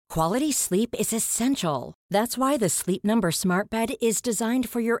Quality sleep is essential. That's why the Sleep Number Smart Bed is designed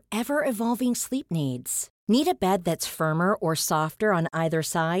for your ever-evolving sleep needs. Need a bed that's firmer or softer on either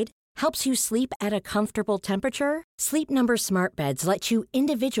side? Helps you sleep at a comfortable temperature? Sleep Number Smart Beds let you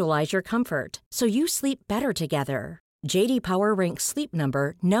individualize your comfort, so you sleep better together. J.D. Power ranks Sleep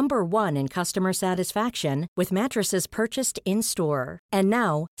Number number 1 in customer satisfaction with mattresses purchased in-store. And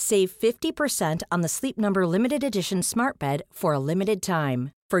now, save 50% on the Sleep Number Limited Edition Smart Bed for a limited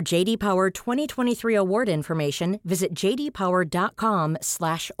time. For J.D. Power 2023 award information, visit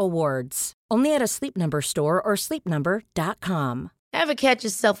jdpower.com/awards. Only at a Sleep Number store or sleepnumber.com. Ever catch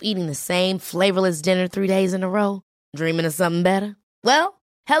yourself eating the same flavorless dinner 3 days in a row? Dreaming of something better? Well,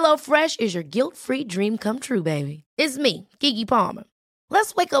 HelloFresh is your guilt-free dream come true, baby. It's me, Keke Palmer.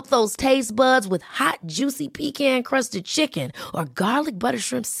 Let's wake up those taste buds with hot, juicy pecan-crusted chicken or garlic butter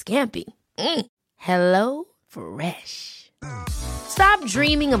shrimp scampi. Hello Fresh. Stop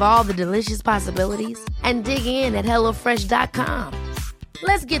dreaming of all the delicious possibilities and dig in at HelloFresh.com.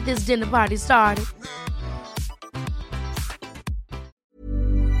 Let's get this dinner party started.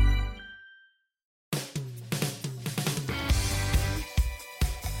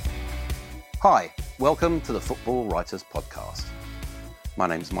 Hi, welcome to the Football Writers Podcast. My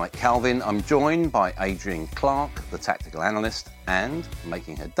name's Mike Calvin. I'm joined by Adrian Clark, the tactical analyst, and,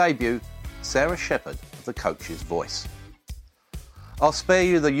 making her debut, Sarah Shepherd of the Coach's Voice. I'll spare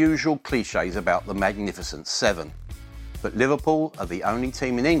you the usual cliches about the Magnificent Seven, but Liverpool are the only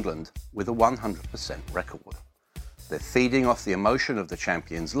team in England with a 100% record. They're feeding off the emotion of the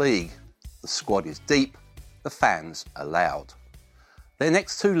Champions League. The squad is deep, the fans are loud. Their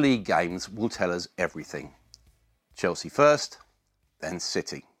next 2 league games will tell us everything. Chelsea first, then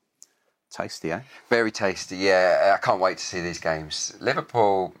City. Tasty, eh? Very tasty, yeah. I can't wait to see these games.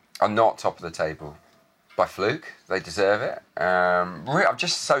 Liverpool are not top of the table by fluke. They deserve it. I'm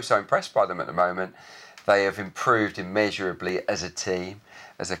just so impressed by them at the moment. They have improved immeasurably as a team,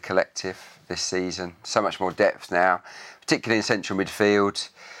 as a collective this season. So much more depth now, particularly in central midfield.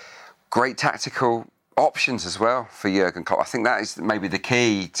 Great tactical options as well for Jurgen Klopp. I think that is maybe the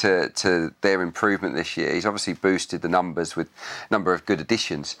key to their improvement this year. He's obviously boosted the numbers with a number of good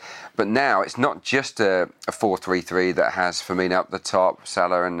additions. But now it's not just a 4-3-3 that has Firmino up the top,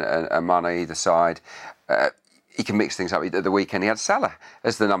 Salah and Mane either side. He can mix things up. At the weekend he had Salah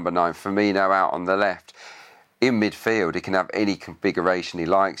as the number 9, Firmino out on the left. In midfield, he can have any configuration he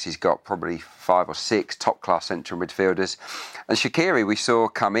likes. He's got probably 5 or 6 top-class central midfielders. And Shaqiri we saw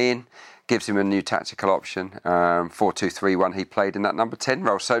come in, gives him a new tactical option, 4-2-3-1. He played in that number 10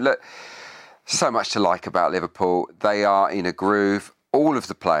 role. So look, so much to like about Liverpool. They are in a groove. All of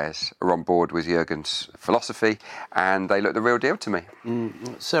the players are on board with Jurgen's philosophy, and they look the real deal to me.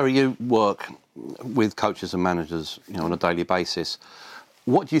 Sarah, you work with coaches and managers, on a daily basis.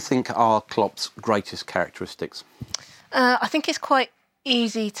 What do you think are Klopp's greatest characteristics? I think it's quite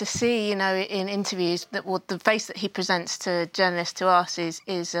easy to see, in interviews that the face that he presents to journalists, to us,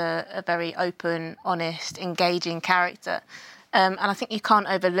 is a very open, honest, engaging character, and I think you can't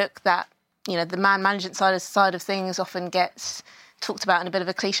overlook that. The management side of things often gets talked about in a bit of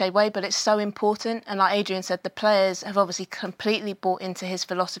a cliche way, but it's so important. And like Adrian said, the players have obviously completely bought into his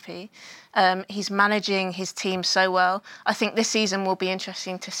philosophy. He's managing his team so well. I think this season will be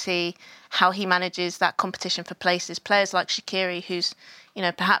interesting to see how he manages that competition for places. Players like Shaqiri, who's,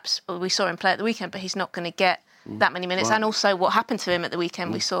 perhaps we saw him play at the weekend, but he's not going to get that many minutes. Right. And also what happened to him at the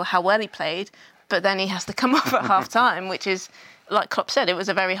weekend, we saw how well he played, but then he has to come off at half-time, which is, like Klopp said, it was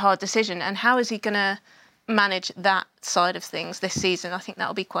a very hard decision. And how is he going to manage that side of things this season? I think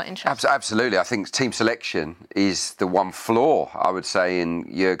that'll be quite interesting. Absolutely. I think team selection is the one flaw, I would say, in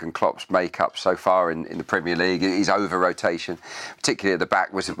Jurgen Klopp's makeup so far in the Premier League. His over-rotation, particularly at the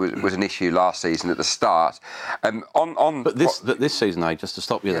back, was an issue last season at the start. But this season, just to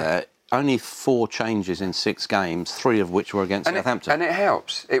stop you there, only 4 changes in 6 games, 3 of which were against Southampton. And it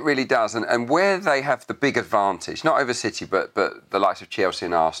helps. It really does. And where they have the big advantage, not over City, but the likes of Chelsea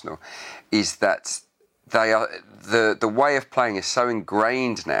and Arsenal, is that they are the way of playing is so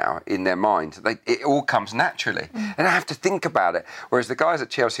ingrained now in their mind. It all comes naturally. They don't have to think about it. Whereas the guys at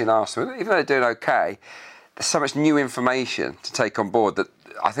Chelsea and Arsenal, even though they're doing okay, there's so much new information to take on board that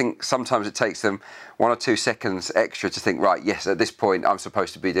I think sometimes it takes them 1 or 2 seconds extra to think, right, yes, at this point I'm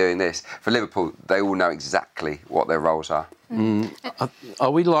supposed to be doing this. For Liverpool, they all know exactly what their roles are.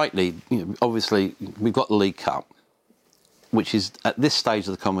 Are we likely, obviously, we've got the League Cup, which is at this stage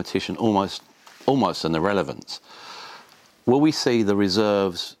of the competition almost an irrelevance. Will we see the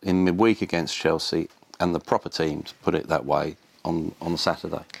reserves in midweek against Chelsea and the proper teams, put it that way, on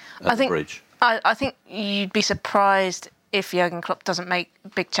Saturday at the Bridge? I think you'd be surprised if Jurgen Klopp doesn't make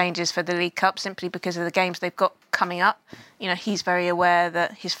big changes for the League Cup simply because of the games they've got coming up. He's very aware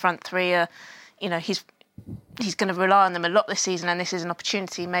that his front three are, he's going to rely on them a lot this season, and this is an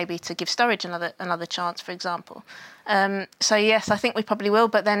opportunity maybe to give Sturridge another chance, for example. So yes, I think we probably will,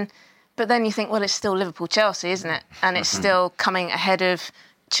 but then you think, well, it's still Liverpool-Chelsea, isn't it? And it's still coming ahead of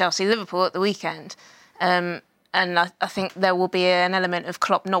Chelsea-Liverpool at the weekend. And I think there will be an element of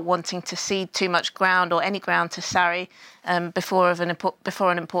Klopp not wanting to cede too much ground or any ground to Sarri before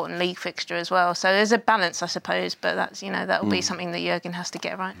an important league fixture as well. So there's a balance, I suppose, but that's that will be something that Jurgen has to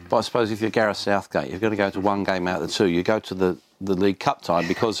get right. But I suppose if you're Gareth Southgate, you've got to go to one game out of the two. You go to the League Cup tie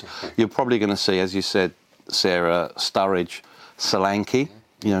because you're probably going to see, as you said, Sarah, Sturridge, Solanke,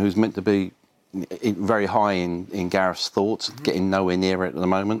 who's meant to be very high in Gareth's thoughts, getting nowhere near it at the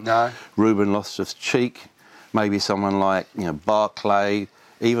moment. No. Ruben Loftus-Cheek. Maybe someone like Barclay,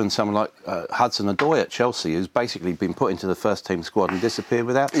 even someone like Hudson-Odoi at Chelsea, who's basically been put into the first team squad and disappeared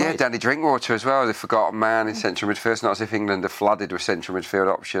without trade. Yeah, Danny Drinkwater as well, the forgotten man in central midfield. It's not as if England are flooded with central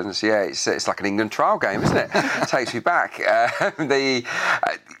midfield options. Yeah, it's like an England trial game, isn't it? It takes me back. Yeah,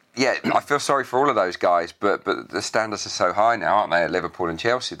 I feel sorry for all of those guys, but the standards are so high now, aren't they, at Liverpool and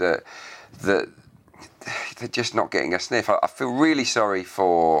Chelsea, that they're just not getting a sniff. I feel really sorry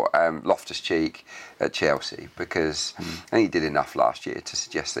for Loftus-Cheek at Chelsea because I think he did enough last year to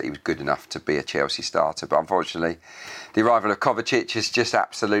suggest that he was good enough to be a Chelsea starter. But unfortunately, the arrival of Kovacic has just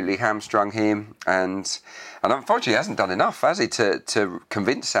absolutely hamstrung him, and unfortunately hasn't done enough, has he, to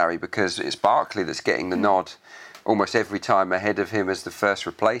convince Sarri, because it's Barkley that's getting the nod almost every time ahead of him as the first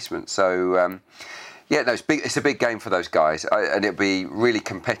replacement. So. Yeah, no, it's a big game for those guys, and it'll be really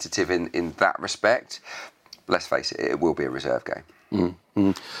competitive in that respect. Let's face it, it will be a reserve game.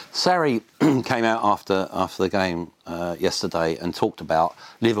 Sarri came out after the game yesterday and talked about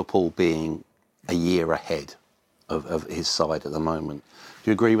Liverpool being a year ahead of his side at the moment.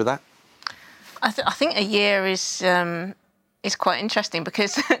 Do you agree with that? I think a year is quite interesting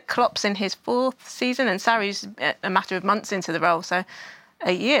because Klopp's in his fourth season and Sarri's a matter of months into the role, so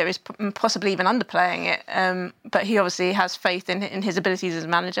a year is possibly even underplaying it. But he obviously has faith in his abilities as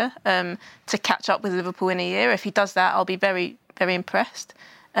manager to catch up with Liverpool in a year. If he does that, I'll be very, very impressed.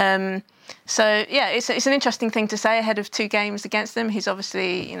 So, yeah, it's an interesting thing to say ahead of two games against them. He's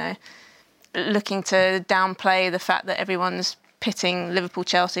obviously, looking to downplay the fact that everyone's pitting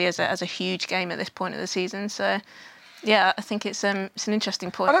Liverpool-Chelsea as a huge game at this point of the season. So, yeah, I think it's an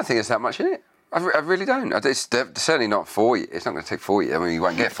interesting point. I don't think there's that much in it. I really don't. It's certainly not 4 years. It's not going to take 4 years. I mean, you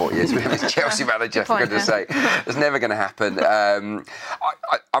won't get 4 years with Chelsea manager, for goodness sake. It's never going to happen. I'm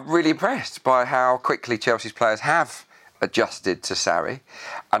really impressed by how quickly Chelsea's players have adjusted to Sarri.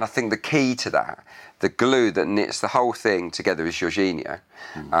 And I think the key to that, the glue that knits the whole thing together, is Jorginho.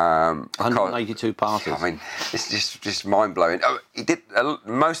 182 passes. I mean, it's just mind-blowing. He did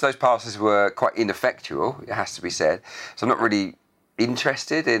most of those passes were quite ineffectual, it has to be said. So I'm not really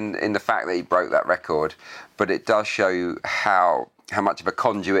interested in the fact that he broke that record, but it does show you how much of a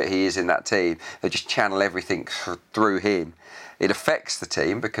conduit he is in that team. They just channel everything through him. It affects the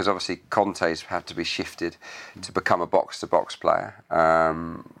team because obviously Conte's had to be shifted to become a box-to-box player,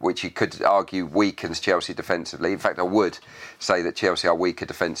 which you could argue weakens Chelsea defensively. In fact, I would say that Chelsea are weaker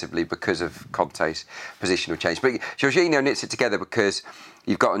defensively because of Conte's positional change. But Jorginho knits it together because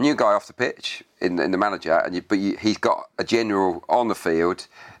you've got a new guy off the pitch in the manager, but he's got a general on the field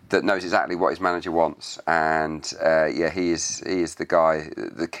that knows exactly what his manager wants, and he is the guy,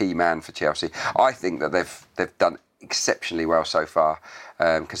 the key man for Chelsea. I think that they've done exceptionally well so far,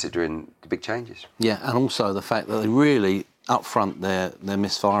 considering the big changes. Yeah, and also the fact that they really up front they're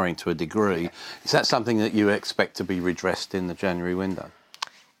misfiring to a degree. Is that something that you expect to be redressed in the January window?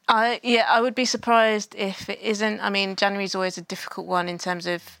 I would be surprised if it isn't. I mean, January's always a difficult one in terms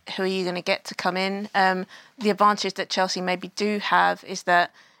of who are you going to get to come in. The advantage that Chelsea maybe do have is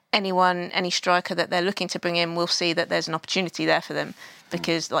that any striker that they're looking to bring in will see that there's an opportunity there for them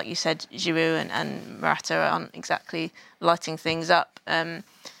because, like you said, Giroud and Morata aren't exactly lighting things up.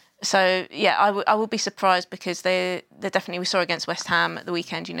 So, yeah, I would be surprised because they're definitely, we saw against West Ham at the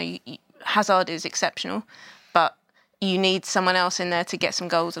weekend, Hazard is exceptional, but you need someone else in there to get some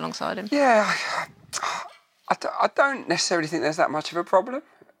goals alongside him. Yeah, I don't necessarily think there's that much of a problem.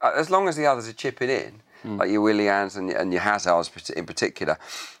 As long as the others are chipping in, like your Willians and your Hazards in particular,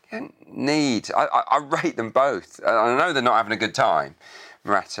 you don't need... I rate them both. I know they're not having a good time,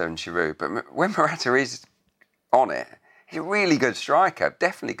 Morata and Giroud, but when Morata is on it, he's a really good striker,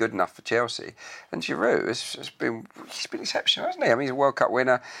 definitely good enough for Chelsea. And Giroud has been exceptional, hasn't he? I mean, he's a World Cup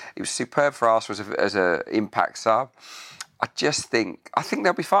winner. He was superb for Arsenal as an impact sub. I think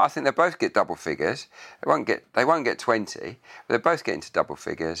they'll be fine. I think they'll both get double figures. They won't get 20, but they'll both get into double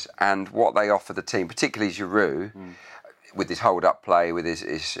figures. And what they offer the team, particularly Giroud, with his hold-up play, with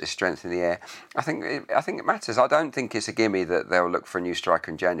his strength in the air, I think it matters. I don't think it's a gimme that they'll look for a new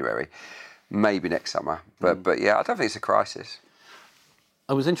striker in January. Maybe next summer, but yeah, I don't think it's a crisis.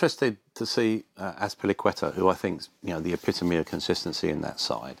 I was interested to see Azpilicueta, who I think's the epitome of consistency in that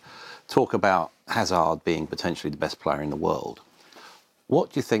side, talk about Hazard being potentially the best player in the world.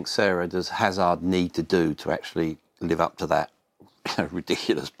 What do you think, Sarah, does Hazard need to do to actually live up to that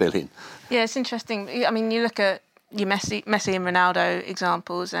ridiculous billing? Yeah, it's interesting. I mean, you look at your Messi and Ronaldo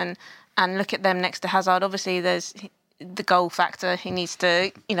examples, and look at them next to Hazard. Obviously, there's the goal factor. He needs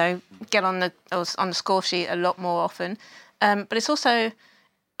to, get on the score sheet a lot more often. But it's also,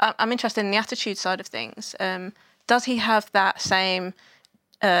 I'm interested in the attitude side of things. Does he have that same,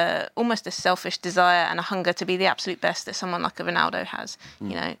 almost a selfish desire and a hunger to be the absolute best that someone like a Ronaldo has?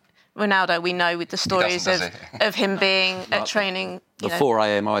 Ronaldo, we know with the stories of him being at training. The 4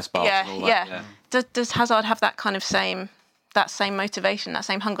 a.m. ice bath. Yeah. Does Hazard have that kind of same motivation, that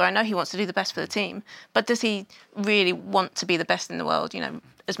same hunger? I know he wants to do the best for the team, but does he really want to be the best in the world,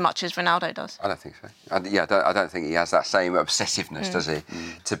 as much as Ronaldo does? I don't think so. I don't think he has that same obsessiveness, does he?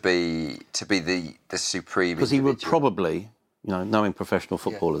 To be the supreme. Because he would probably, knowing professional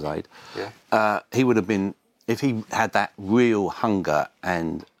footballers, Aid, he would have been, if he had that real hunger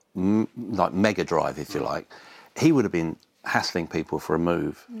and like mega drive, if you like, he would have been hassling people for a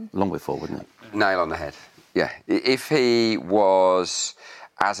move long before, wouldn't he? Nail on the head. Yeah. If he was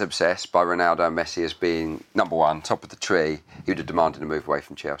as obsessed by Ronaldo and Messi as being number one, top of the tree, he would have demanded a move away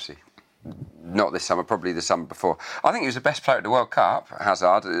from Chelsea. Not this summer, probably the summer before. I think he was the best player at the World Cup,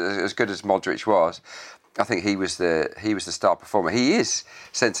 Hazard, as good as Modric was. I think he was the star performer. He is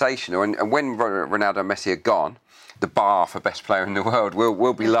sensational, and when Ronaldo and Messi are gone, the bar for best player in the world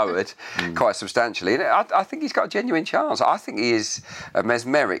will be lowered quite substantially. And I think he's got a genuine chance. I think he is a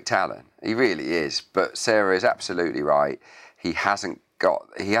mesmeric talent. He really is. But Sarah is absolutely right. He hasn't got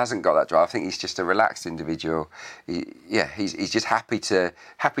that drive. I think he's just a relaxed individual. He's just happy to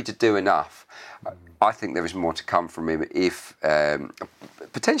do enough. I think there is more to come from him if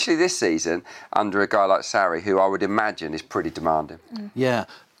potentially this season under a guy like Sarri, who I would imagine is pretty demanding. Yeah.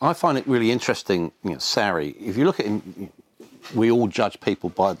 I find it really interesting, Sarri. If you look at him, we all judge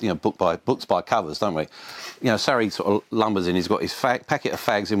people by, books by covers, don't we? Sarri sort of lumbers in. He's got his packet of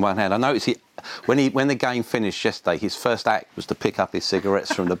fags in one hand. I noticed when the game finished yesterday, his first act was to pick up his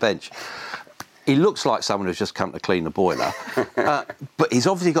cigarettes from the bench. He looks like someone who's just come to clean the boiler, but he's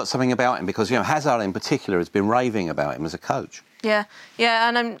obviously got something about him because Hazard in particular has been raving about him as a coach. Yeah,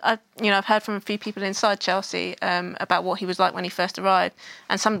 and I've heard from a few people inside Chelsea about what he was like when he first arrived,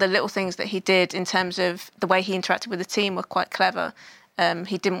 and some of the little things that he did in terms of the way he interacted with the team were quite clever.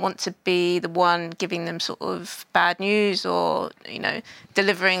 He didn't want to be the one giving them sort of bad news or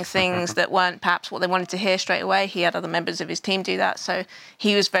delivering things that weren't perhaps what they wanted to hear straight away. He had other members of his team do that, so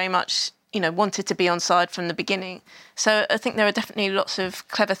he was very much wanted to be on side from the beginning. So I think there are definitely lots of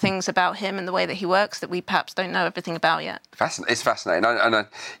clever things about him and the way that he works that we perhaps don't know everything about yet. It's fascinating. And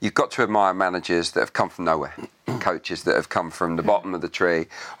you've got to admire managers that have come from nowhere, coaches that have come from the bottom of the tree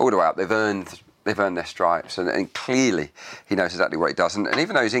all the way up. They've earned their stripes, and clearly he knows exactly what he does. And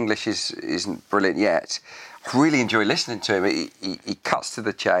even though his English isn't brilliant yet, I really enjoy listening to him. He cuts to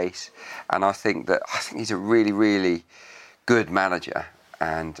the chase, and I think he's a really, really good manager.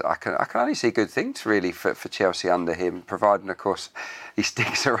 And I can only see good things, really, for Chelsea under him, providing, of course, he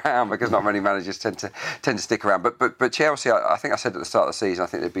sticks around, because not many managers tend to stick around. But Chelsea, I think I said at the start of the season, I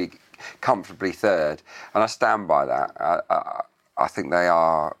think they'd be comfortably third, and I stand by that. I think they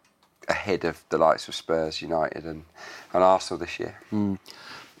are ahead of the likes of Spurs, United, and Arsenal this year.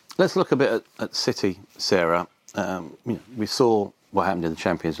 Let's look a bit at City, Sarah. We saw what happened in the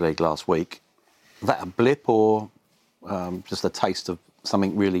Champions League last week. Was that a blip or just a taste of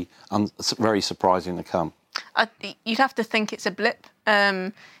something really very surprising to come? You'd have to think it's a blip,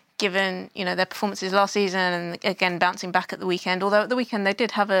 given their performances last season, and again bouncing back at the weekend. Although at the weekend they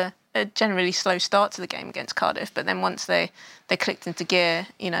did have a generally slow start to the game against Cardiff, but then once they clicked into gear,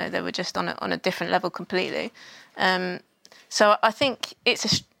 they were just on a different level completely. So I think it's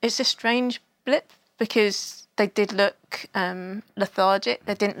a strange blip, because they did look lethargic.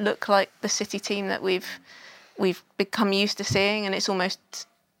 They didn't look like the City team that we've become used to seeing, and it's almost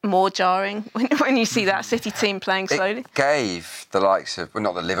more jarring when you see that City team playing slowly. It gave the likes of,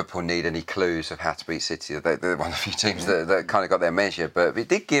 not that Liverpool need any clues of how to beat City. They're one of the few teams that kind of got their measure, but it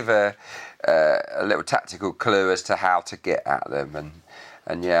did give a little tactical clue as to how to get at them.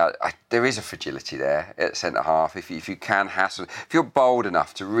 And there is a fragility there at centre half. If you can hassle, if you're bold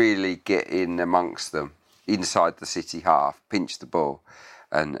enough to really get in amongst them inside the City half, pinch the ball,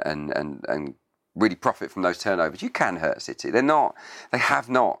 and really profit from those turnovers, you can hurt City. They have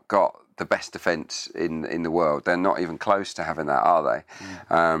not got the best defence in the world. They're not even close to having that, are they?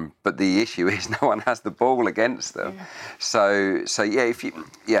 But the issue is no one has the ball against them. So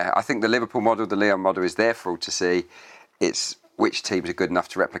I think the Liverpool model, the Lyon model, is there for all to see. It's which teams are good enough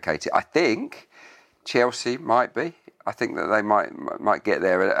to replicate it. I think Chelsea might be. I think that they might get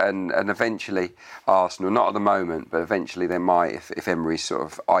there, and eventually Arsenal, not at the moment, but eventually they might, if Emery's sort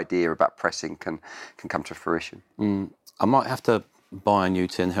of idea about pressing can come to fruition. I might have to buy a new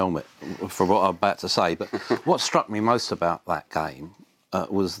tin helmet for what I'm about to say, but what struck me most about that game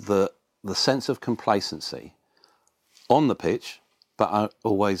was the sense of complacency on the pitch, but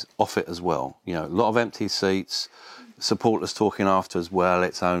always off it as well. You know, a lot of empty seats, supporters talking after as well.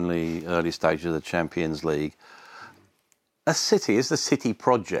 It's only early stages of the Champions League. Is the City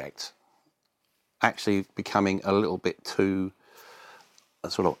project actually becoming a little bit too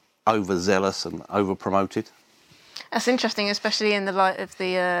sort of overzealous and over-promoted? That's interesting, especially in the light of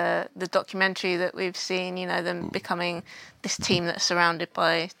the documentary that we've seen, you know, them becoming this team that's surrounded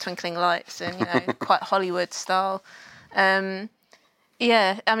by twinkling lights and, you know, quite Hollywood style. I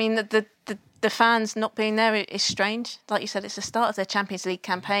mean, the fans not being there is strange. Like you said, it's the start of their Champions League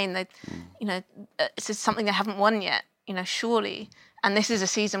campaign. They, you know, it's something they haven't won yet, you know, surely. And this is a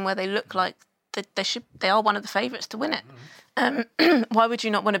season where they look like they are one of the favourites to win it. Why would you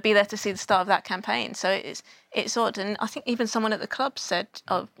not want to be there to see the start of that campaign? So it's odd, and I think even someone at the club said,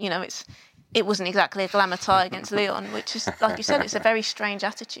 you know, it wasn't exactly a glamour tie against Lyon, which is, like you said, it's a very strange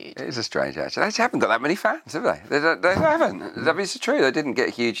attitude. It is a strange attitude. They just haven't got that many fans, have they? They haven't. I mean, it's true. They didn't get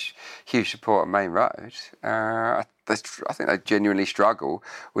huge support on Main Road. I think they genuinely struggle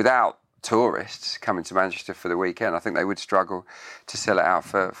without tourists coming to Manchester for the weekend. I think they would struggle to sell it out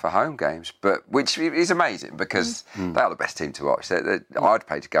for home games, but which is amazing because they are the best team to watch. I'd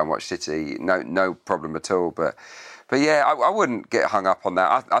pay to go and watch City, no problem at all. But yeah, I wouldn't get hung up on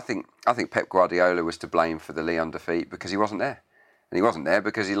that. I think Pep Guardiola was to blame for the Lyon defeat because he wasn't there, and he wasn't there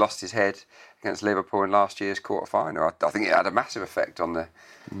because he lost his head against Liverpool in last year's quarter-final. I think it had a massive effect on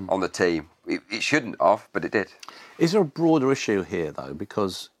the team. It shouldn't have, but it did. Is there a broader issue here, though?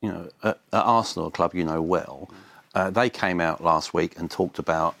 Because, you know, at Arsenal, a club you know well, they came out last week and talked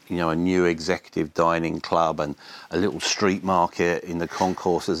about, you know, a new executive dining club and a little street market in the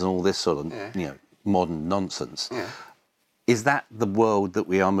concourses and all this sort of, you know, modern nonsense. Yeah. Is that the world that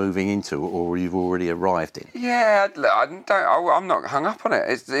we are moving into, or you've already arrived in? Yeah, I'm not hung up on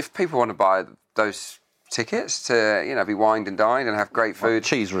it. If people want to buy those tickets to, you know, be wined and dined and have great food, like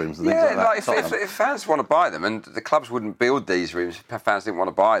cheese rooms and things like that. If fans want to buy them, and the clubs wouldn't build these rooms if fans didn't want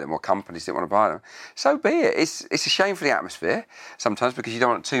to buy them or companies didn't want to buy them, so be it. It's a shame for the atmosphere sometimes because you don't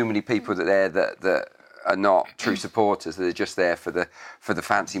want too many people that are not true supporters, that are just there for the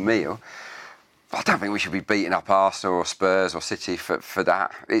fancy meal. I don't think we should be beating up Arsenal or Spurs or City for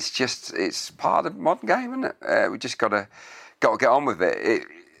that. It's part of the modern game, isn't it? We just got to get on with it.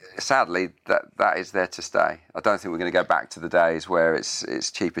 Sadly, that is there to stay. I don't think we're going to go back to the days where it's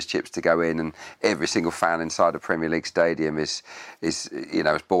cheap as chips to go in, and every single fan inside a Premier League stadium is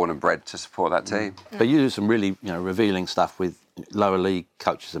born and bred to support that team. But you do some really, you know, revealing stuff with lower league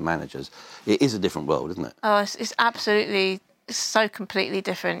coaches and managers. It is a different world, isn't it? Oh, it's absolutely so completely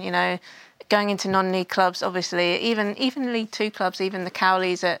different. You know, going into non-league clubs, obviously, even League Two clubs, even the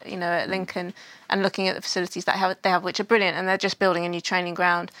Cowleys at Lincoln, and looking at the facilities that they have, which are brilliant, and they're just building a new training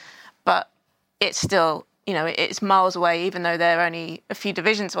ground, but it's still, you know, it's miles away, even though they're only a few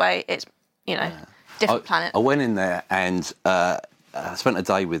divisions away. It's, you know, different planet. I went in there and I spent a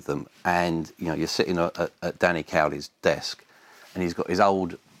day with them, and, you know, you're sitting at Danny Cowley's desk, and he's got his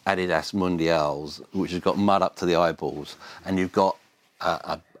old Adidas Mundials, which has got mud up to the eyeballs, and you've got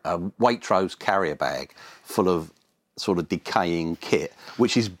a Waitrose carrier bag full of sort of decaying kit,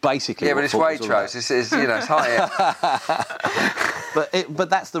 which is basically... Yeah, but it's Waitrose. It's you know, it's high But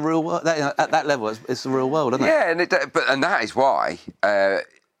that's the real world. At that level, it's the real world, isn't it? Yeah, and that is why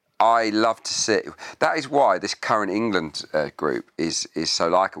I love to see... That is why this current England group is so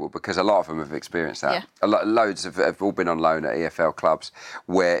likeable, because a lot of them have experienced that. Yeah. Loads have all been on loan at EFL clubs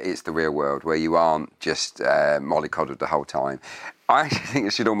where it's the real world, where you aren't just mollycoddled the whole time. I actually think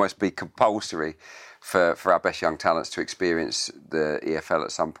it should almost be compulsory for our best young talents to experience the EFL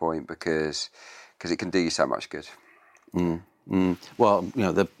at some point, because it can do you so much good. Well, you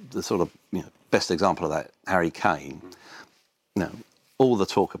know, the sort of, you know, best example of that, Harry Kane. You know, all the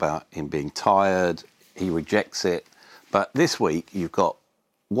talk about him being tired, he rejects it. But this week you've got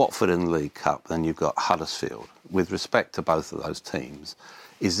Watford in the League Cup, then you've got Huddersfield. With respect to both of those teams,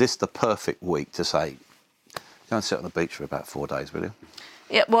 is this the perfect week to say, go and sit on the beach for about 4 days, will you?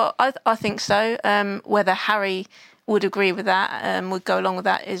 Yeah, well, I think so. Whether Harry would agree with that, would go along with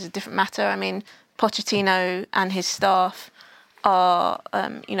that, is a different matter. I mean, Pochettino and his staff are,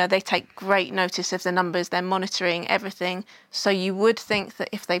 they take great notice of the numbers. They're monitoring everything. So you would think that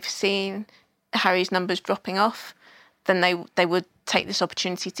if they've seen Harry's numbers dropping off, then they would take this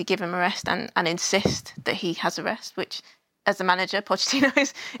opportunity to give him a rest and insist that he has a rest, which, as a manager, Pochettino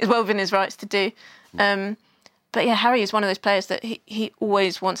is well within his rights to do. But yeah, Harry is one of those players that he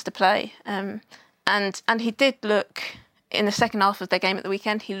always wants to play. And he did look, in the second half of their game at the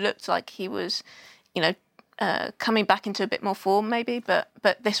weekend, he looked like he was, coming back into a bit more form maybe, but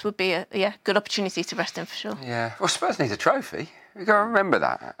this would be a good opportunity to rest him for sure. Yeah, well, Spurs need a trophy. You've got to remember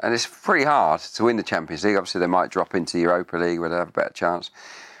that. And it's pretty hard to win the Champions League. Obviously, they might drop into the Europa League where they have a better chance.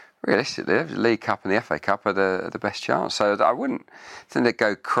 Realistically, the League Cup and the FA Cup are the best chance. So I wouldn't think they'd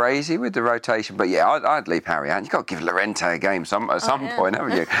go crazy with the rotation. But yeah, I'd leave Harry out. You've got to give Llorente a game at some point,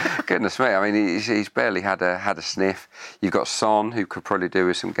 haven't you? Goodness me. I mean, he's barely had a sniff. You've got Son, who could probably do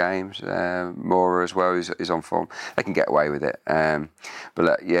with some games. Mora as well, who's on form. They can get away with it. But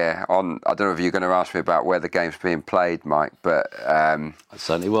look, yeah, I don't know if you're going to ask me about where the game's being played, Mike, but... it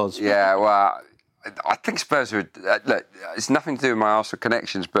certainly was. Yeah, well... I think Spurs are... look, it's nothing to do with my Arsenal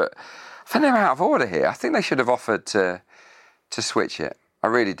connections, but I think they're out of order here. I think they should have offered to switch it. I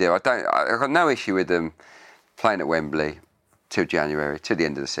really do. I've got no issue with them playing at Wembley till January, till the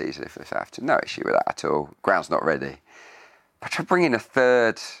end of the season if they have to. No issue with that at all. Ground's not ready. But to bring in a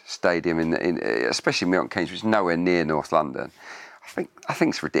third stadium, especially Milton Keynes, which is nowhere near North London, I think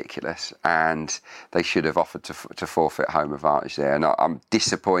it's ridiculous, and they should have offered to forfeit home advantage there. And I'm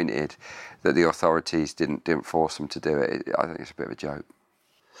disappointed that the authorities didn't force them to do it. I think it's a bit of a joke.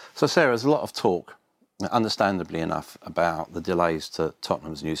 So, Sarah, there's a lot of talk, understandably enough, about the delays to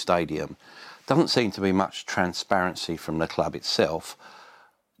Tottenham's new stadium. Doesn't seem to be much transparency from the club itself.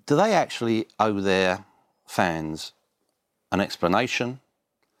 Do they actually owe their fans an explanation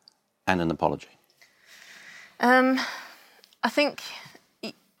and an apology? I think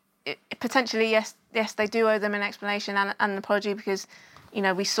potentially, yes, they do owe them an explanation and an apology because,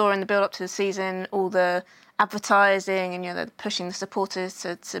 we saw in the build-up to the season all the advertising and, they're pushing the supporters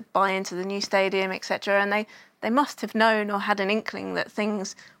to buy into the new stadium, etc. And they must have known or had an inkling that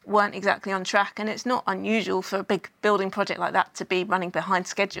things weren't exactly on track. And it's not unusual for a big building project like that to be running behind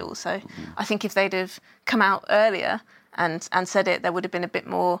schedule. So I think if they'd have come out earlier and said it, there would have been a bit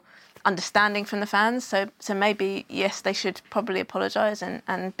more understanding from the fans. So maybe, yes, they should probably apologise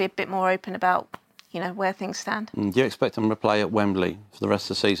and be a bit more open about, where things stand. Do you expect them to play at Wembley for the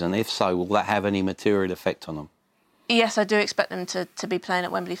rest of the season? If so, will that have any material effect on them? Yes, I do expect them to be playing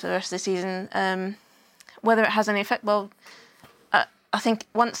at Wembley for the rest of the season. Whether it has any effect, well, I think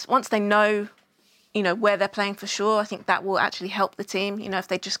once they know, where they're playing for sure, I think that will actually help the team. If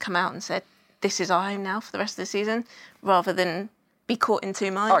they just come out and said, this is our home now for the rest of the season, rather than be caught in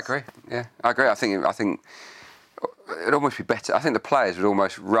two minds. I agree. Yeah, I agree. I think it'd almost be better. I think the players would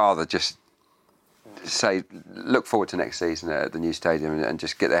almost rather just say, look forward to next season at the new stadium and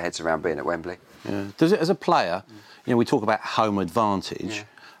just get their heads around being at Wembley. Yeah. Does it, as a player, we talk about home advantage. Yeah.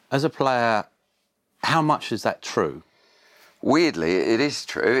 As a player, how much is that true? Weirdly, it is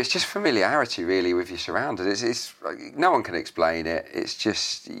true. It's just familiarity, really, with your surroundings. It's no one can explain it. It's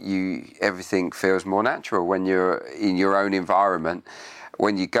just everything feels more natural when you're in your own environment.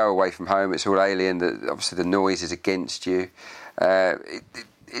 When you go away from home, it's all alien. Obviously, the noise is against you.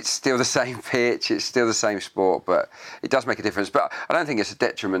 It's still the same pitch. It's still the same sport, but it does make a difference. But I don't think it's a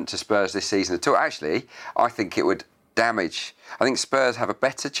detriment to Spurs this season at all. Actually, I think it would damage. I think Spurs have a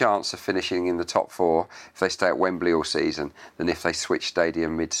better chance of finishing in the top four if they stay at Wembley all season than if they switch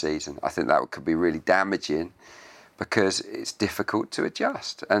stadium mid-season. I think that could be really damaging because it's difficult to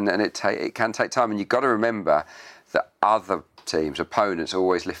adjust and it can take time. And you've got to remember that other teams, opponents,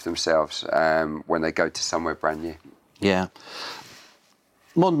 always lift themselves when they go to somewhere brand new. Yeah.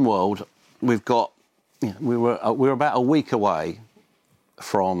 Modern world, we've got. We're about a week away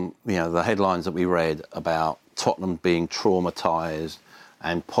from the headlines that we read about Tottenham being traumatised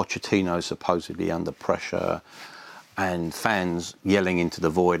and Pochettino supposedly under pressure and fans yelling into the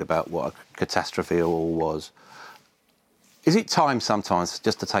void about what a catastrophe it all was. Is it time sometimes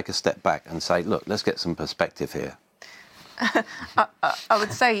just to take a step back and say, look, let's get some perspective here? I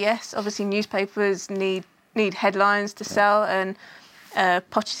would say yes. Obviously, newspapers need headlines to sell, and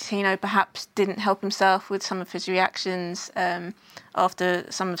Pochettino perhaps didn't help himself with some of his reactions after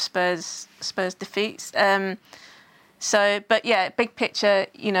some of Spurs defeats. So, but yeah, big picture,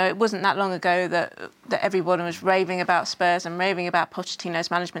 it wasn't that long ago that everyone was raving about Spurs and raving about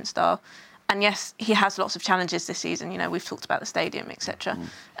Pochettino's management style. And yes, he has lots of challenges this season. We've talked about the stadium, etc.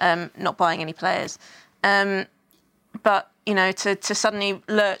 Not buying any players. But, to suddenly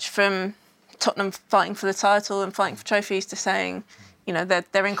lurch from Tottenham fighting for the title and fighting for trophies to saying,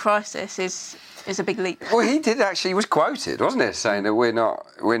 they're in crisis is a big leap. Well, he was quoted, wasn't it, saying that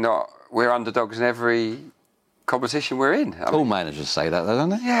we're underdogs in every competition we're in. All managers say that, though,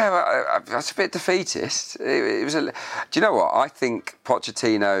 don't they? Yeah, that's a bit defeatist. Do you know what? I think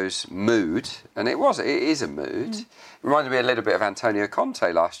Pochettino's mood, and it is a mood, reminded me a little bit of Antonio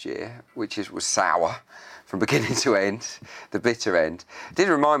Conte last year, which was sour from beginning to end, the bitter end. It did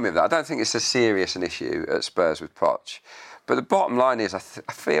remind me of that. I don't think it's as serious an issue at Spurs with Poch. But the bottom line is, I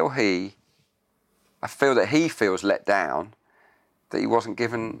feel that he feels let down that he wasn't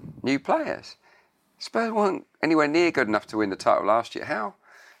given new players. Spurs weren't anywhere near good enough to win the title last year. How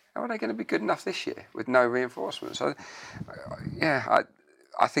are they going to be good enough this year with no reinforcements? So,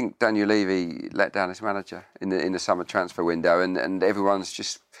 I think Daniel Levy let down his manager in the summer transfer window, and everyone's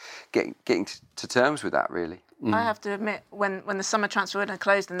just getting to terms with that, really. I have to admit, when the summer transfer window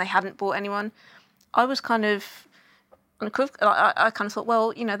closed and they hadn't bought anyone, I was kind of unequivocal. I kind of thought,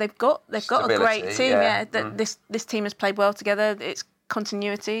 well, they've got a great team. This team has played well together. It's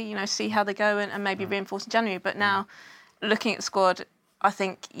continuity. See how they go and maybe reinforce in January. But now, looking at the squad, I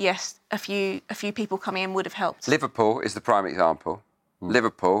think yes, a few people coming in would have helped. Liverpool is the prime example.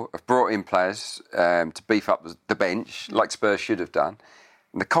 Liverpool have brought in players to beef up the bench, like Spurs should have done.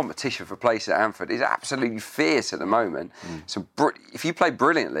 And the competition for place at Anfield is absolutely fierce at the moment. So if you play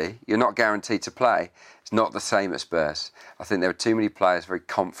brilliantly, you're not guaranteed to play. It's not the same at Spurs. I think there are too many players very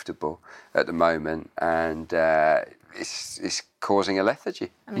comfortable at the moment, and it's causing a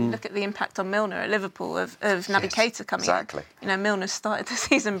lethargy. I mean, look at the impact on Milner at Liverpool of Naby Keita coming in. Milner started the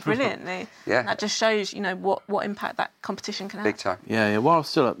season brilliantly. And that just shows, what impact that competition can have. Big time. Yeah. While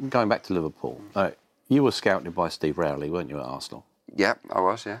still going back to Liverpool, you were scouted by Steve Rowley, weren't you, at Arsenal? Yeah, I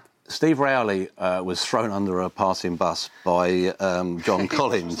was, yeah. Steve Rowley was thrown under a passing bus by John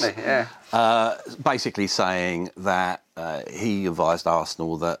Collins, basically saying that he advised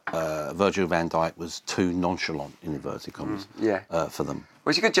Arsenal that Virgil van Dijk was too nonchalant, in inverted commas, for them.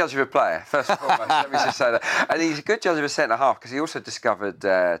 Well, he's a good judge of a player, first and foremost, let me just say that. And he's a good judge of a centre-half because he also discovered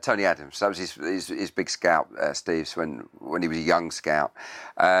Tony Adams. That was his big scout, Steve's, when he was a young scout.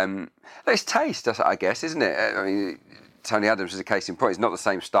 It's taste, I guess, isn't it? I mean, Tony Adams is a case in point. He's not the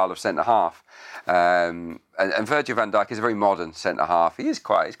same style of centre-half. And Virgil van Dijk is a very modern centre-half. He's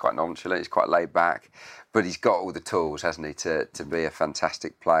quite nonchalant, he's quite laid back, but he's got all the tools, hasn't he, to be a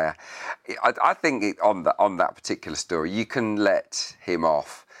fantastic player. I think on that particular story, you can let him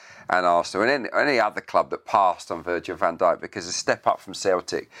off, and Arsenal and any other club that passed on Virgil van Dijk, because a step up from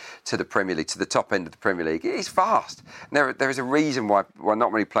Celtic to the Premier League, to the top end of the Premier League, he's fast. And there is a reason why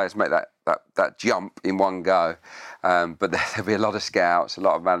not many players make that jump in one go. But there'll be a lot of scouts, a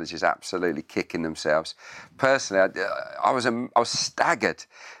lot of managers absolutely kicking themselves. Personally, I was staggered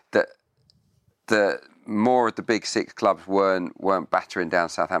that more of the big six clubs weren't battering down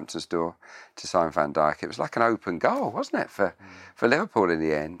Southampton's door to sign Van Dijk. It was like an open goal, wasn't it, for Liverpool in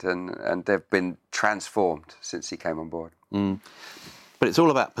the end? And they've been transformed since he came on board. But it's all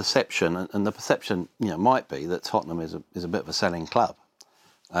about perception, and the perception, might be that Tottenham is a bit of a selling club.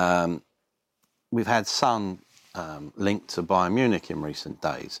 We've had Son linked to Bayern Munich in recent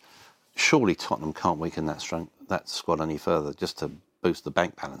days. Surely Tottenham can't weaken that squad any further just to boost the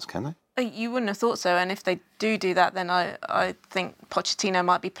bank balance, can they? You wouldn't have thought so, and if they do that, then I think Pochettino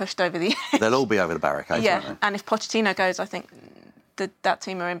might be pushed over the edge. They'll all be over the barricades, won't they? And if Pochettino goes, I think that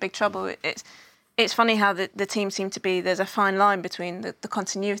team are in big trouble. It's funny how the team seem to be, there's a fine line between the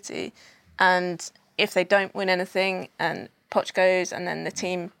continuity, and if they don't win anything and Poch goes and then the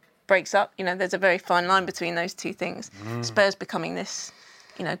team breaks up, there's a very fine line between those two things. Spurs becoming this,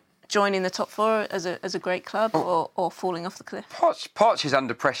 joining the top four as a great club or falling off the cliff. Poch is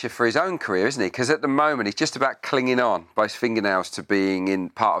under pressure for his own career, isn't he? Because at the moment he's just about clinging on by his fingernails to being in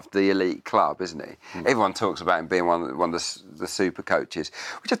part of the elite club, isn't he? Everyone talks about him being one of the super coaches,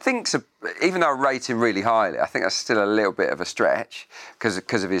 which I think's even though I rate him really highly, I think that's still a little bit of a stretch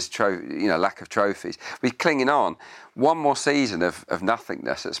because of his lack of trophies. But he's clinging on. One more season of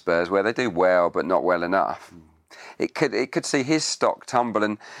nothingness at Spurs where they do well but not well enough. It could see his stock tumble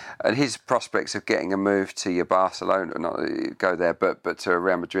and his prospects of getting a move to your Barcelona, not go there, but to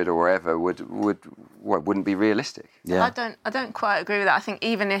Real Madrid or wherever wouldn't be realistic. Yeah. I don't quite agree with that. I think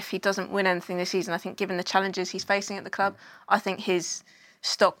even if he doesn't win anything this season, I think given the challenges he's facing at the club, I think his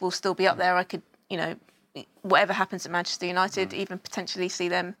stock will still be up there. I could whatever happens at Manchester United, even potentially see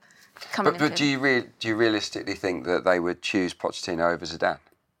them coming. But do you realistically think that they would choose Pochettino over Zidane?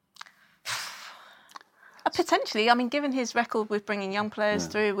 Potentially. I mean, given his record with bringing young players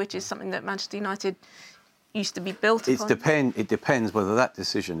through, which is something that Manchester United used to be built upon. It depends whether that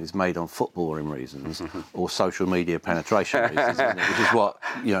decision is made on footballing reasons or social media penetration reasons, isn't it? Which is what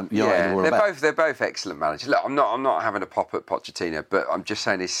United were about. They're both excellent managers. Look, I'm not having a pop at Pochettino, but I'm just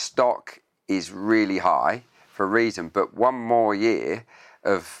saying his stock is really high for a reason. But one more year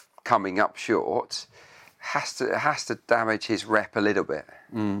of coming up short has to damage his rep a little bit.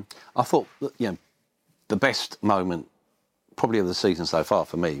 I thought the best moment probably of the season so far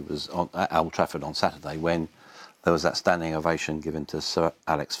for me was at Old Trafford on Saturday when there was that standing ovation given to Sir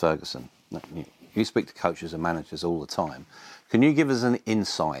Alex Ferguson. You speak to coaches and managers all the time. Can you give us an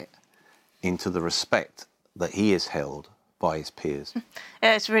insight into the respect that he is held by his peers?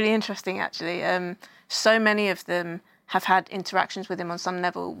 Yeah, it's really interesting actually. So many of them have had interactions with him on some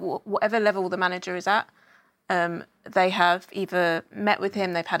level, whatever level the manager is at. They have either met with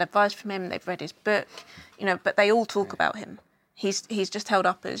him, they've had advice from him, they've read his book, but they all talk about him. He's just held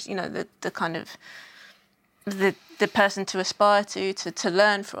up as, the kind of the person to aspire to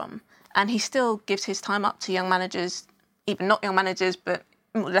learn from. And he still gives his time up to young managers, even not young managers, but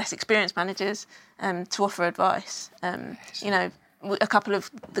less experienced managers, to offer advice. A couple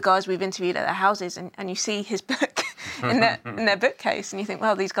of the guys we've interviewed at their houses, and you see his book in their bookcase, and you think,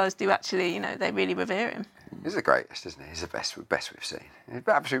 well, these guys do actually, they really revere him. He's the greatest, isn't he? He's the best we've seen. He's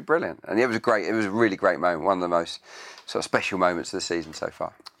absolutely brilliant. And it was a really great moment, one of the most sort of special moments of the season so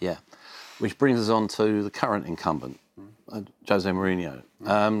far. Yeah. Which brings us on to the current incumbent, Jose Mourinho.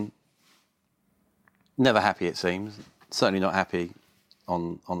 Never happy, it seems. Certainly not happy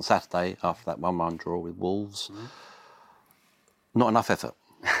on Saturday after that 1-1 draw with Wolves. Not enough effort.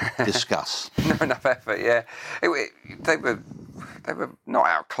 Discuss. Not enough effort, yeah. They were not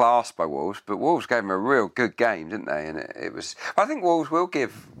outclassed by Wolves, but Wolves gave them a real good game, didn't they? And it was. I think Wolves will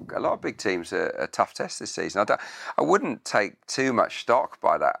give a lot of big teams a tough test this season. I wouldn't take too much stock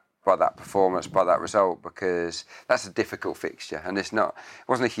by that performance, by that result, because that's a difficult fixture, and it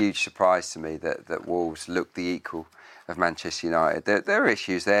wasn't a huge surprise to me that Wolves looked the equal of Manchester United. There are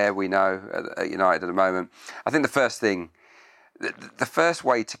issues there, we know, at United at the moment. I think the first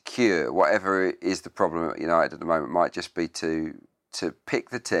way to cure whatever is the problem at United at the moment might just be to pick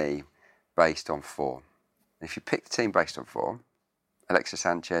the team based on form. If you pick the team based on form, Alexis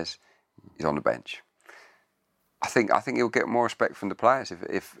Sanchez is on the bench. I think he'll get more respect from the players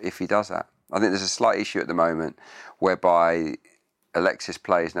if he does that. I think there's a slight issue at the moment whereby Alexis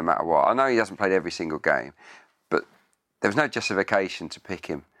plays no matter what. I know he hasn't played every single game, but there was no justification to pick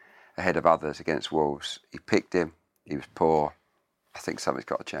him ahead of others against Wolves. He picked him, he was poor. I think something's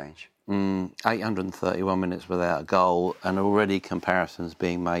got to change. 831 minutes without a goal, and already comparisons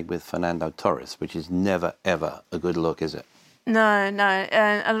being made with Fernando Torres, which is never, ever a good look, is it? No. And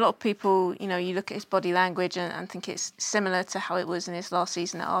a lot of people, you look at his body language and think it's similar to how it was in his last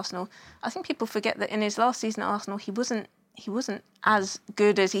season at Arsenal. I think people forget that in his last season at Arsenal, he wasn't as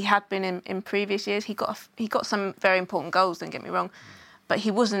good as he had been in previous years. He got some very important goals, don't get me wrong, but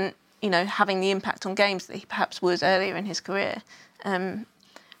he wasn't, having the impact on games that he perhaps was earlier in his career.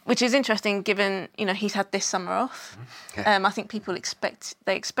 Which is interesting given, he's had this summer off. I think people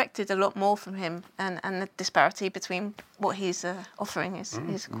expected a lot more from him, and the disparity between what he's offering is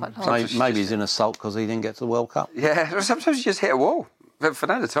quite large. So maybe he's in a sulk because he didn't get to the World Cup. Yeah, sometimes you just hit a wall.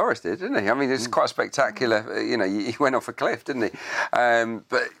 Fernando Torres did, didn't he? I mean, it's quite spectacular. He went off a cliff, didn't he?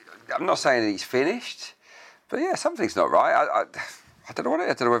 But I'm not saying that he's finished, but yeah, something's not right. I don't know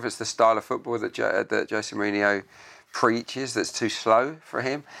I don't know if it's the style of football that Jose Mourinho preaches that's too slow for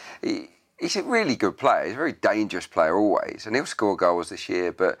him. He's a really good player. He's a very dangerous player always, and he'll score goals this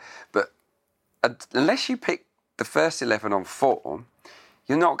year. But unless you pick the first 11 on form,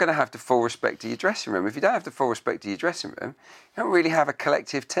 you're not going to have the full respect of your dressing room. If you don't have the full respect of your dressing room, you don't really have a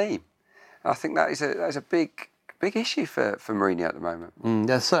collective team. And I think that is a big issue for Mourinho at the moment.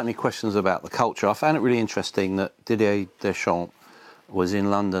 There's certainly questions about the culture. I found it really interesting that Didier Deschamps was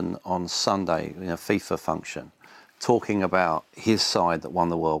in London on Sunday in a FIFA function, talking about his side that won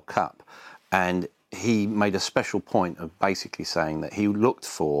the World Cup. And he made a special point of basically saying that he looked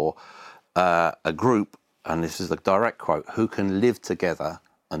for a group, and this is the direct quote, who can live together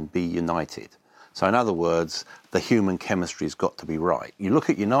and be united. So in other words, the human chemistry's got to be right. You look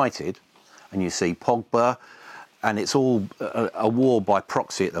at United and you see Pogba, and it's all a war by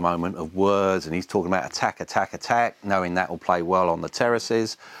proxy at the moment of words, and he's talking about attack, knowing that will play well on the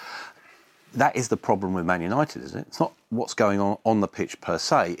terraces. That is the problem with Man United, isn't it? It's not what's going on the pitch per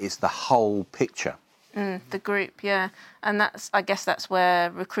se, it's the whole picture. The group, yeah. And I guess that's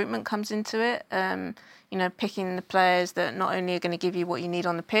where recruitment comes into it. Picking the players that not only are going to give you what you need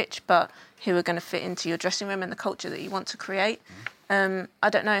on the pitch, but who are going to fit into your dressing room and the culture that you want to create. I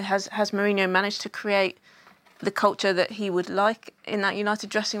don't know, has Mourinho managed to create the culture that he would like in that United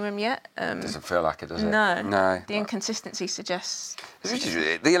dressing room yet? Doesn't feel like it, does it? No. The inconsistency suggests...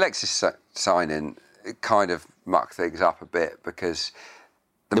 The Alexis signing kind of mucked things up a bit because...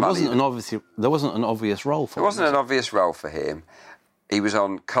 There wasn't an obvious role for him. There wasn't an obvious role for him. He was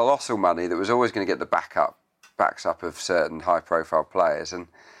on colossal money that was always going to get the backs up of certain high-profile players, and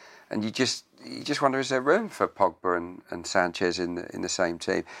you just wonder, is there room for Pogba and Sanchez in the same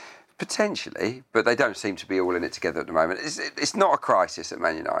team? Potentially, but they don't seem to be all in it together at the moment. It's not a crisis at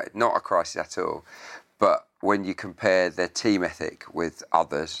Man United, not a crisis at all. But when you compare their team ethic with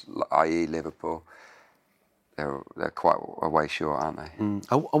others, i.e. Liverpool, they're quite a way short, aren't they?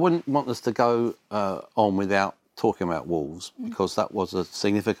 I wouldn't want us to go on without talking about Wolves, because that was a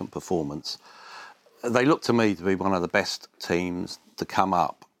significant performance. They look to me to be one of the best teams to come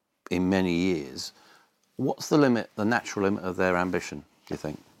up in many years. What's the natural limit of their ambition, do you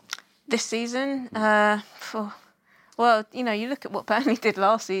think? This season, you look at what Burnley did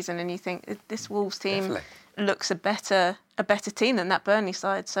last season and you think this Wolves team looks a better team than that Burnley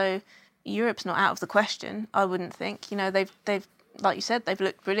side. So Europe's not out of the question, I wouldn't think. They've like you said, they've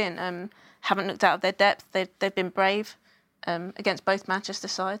looked brilliant. Haven't looked out of their depth. They've been brave against both Manchester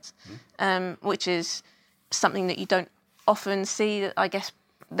sides, which is something that you don't often see. I guess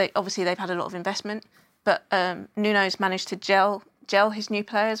they've had a lot of investment, but Nuno's managed to gel his new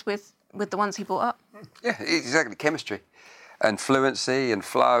players with the ones he brought up. Yeah, exactly. Chemistry and fluency and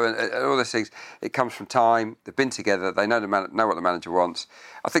flow and all those things. It comes from time. They've been together. They know what the manager wants.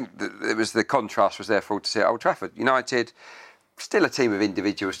 I think the contrast was there for all to see at Old Trafford. United, still a team of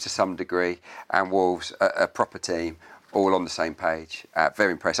individuals to some degree, and Wolves, a proper team, all on the same page.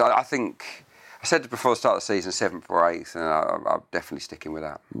 Very impressive. I think, I said before the start of the season, 7th or 8th, and I'm definitely sticking with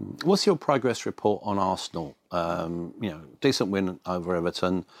that. What's your progress report on Arsenal? Decent win over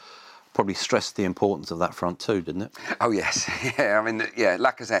Everton. Probably stressed the importance of that front two, didn't it? Oh, yes. Yeah,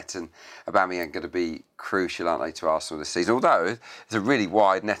 Lacazette and Aubameyang are going to be crucial, aren't they, to Arsenal this season? Although there's a really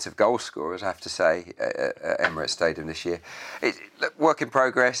wide net of goal scorers, I have to say, at Emirates Stadium this year. Work in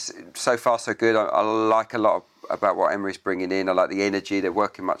progress. So far, so good. I like a lot about what Emery's bringing in. I like the energy. They're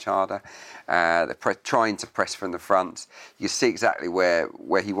working much harder. They're trying to press from the front. You see exactly where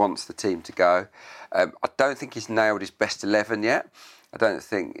he wants the team to go. I don't think he's nailed his best 11 yet. I don't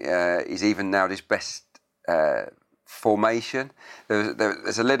think he's even nailed his best formation.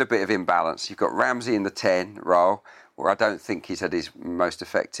 There's a little bit of imbalance. You've got Ramsey in the 10 role, where I don't think he's at his most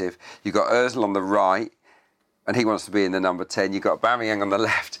effective. You've got Ozil on the right, and he wants to be in the number 10. You've got Aubameyang on the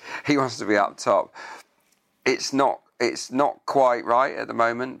left. He wants to be up top. It's not quite right at the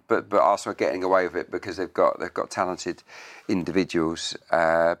moment, but Arsenal are getting away with it because they've got talented individuals.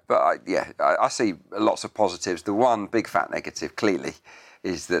 I see lots of positives. The one big fat negative, clearly,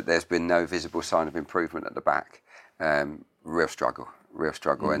 is that there's been no visible sign of improvement at the back. Real struggle,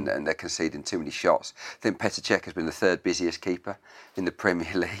 and they're conceding too many shots. I think Petr Cech has been the third busiest keeper in the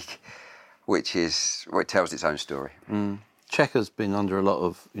Premier League, which tells its own story. Cech has been under a lot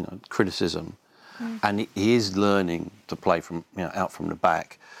of criticism. And he is learning to play from out from the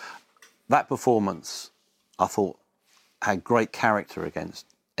back. That performance, I thought, had great character against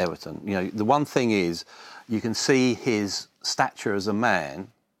Everton. The one thing is, you can see his stature as a man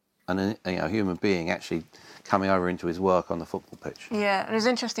and a human being actually coming over into his work on the football pitch. Yeah, and it was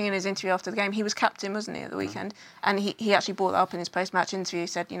interesting in his interview after the game. He was captain, wasn't he, at the weekend? And he actually brought that up in his post-match interview. He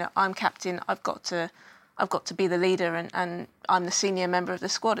said, I'm captain. I've got to be the leader, and I'm the senior member of the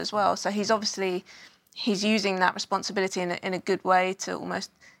squad as well. So he's using that responsibility in a good way to almost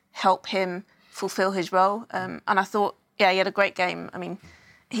help him fulfil his role. And I thought, he had a great game. I mean,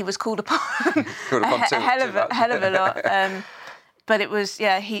 he was called upon a hell of a lot. But it was,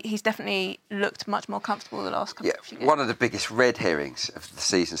 he's definitely looked much more comfortable the last couple of games. One of the biggest red herrings of the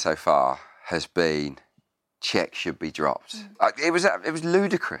season so far has been Cech should be dropped. It was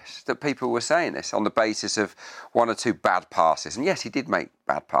ludicrous that people were saying this on the basis of one or two bad passes. And yes, he did make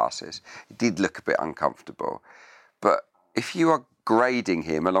bad passes. He did look a bit uncomfortable. But if you are grading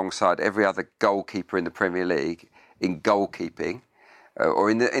him alongside every other goalkeeper in the Premier League in goalkeeping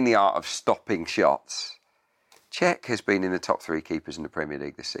or in the art of stopping shots, Cech has been in the top 3 keepers in the Premier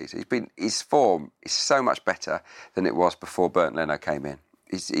League this season. His form is so much better than it was before Bernd Leno came in.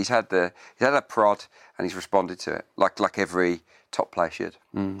 He's had a prod and he's responded to it like every top player should.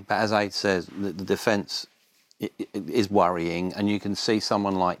 But as Aid says, the defence is worrying, and you can see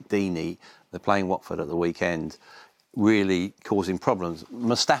someone like Deeney, they're playing Watford at the weekend, really causing problems.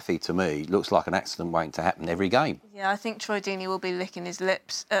 Mustafi, to me, looks like an accident waiting to happen every game. Yeah, I think Troy Deeney will be licking his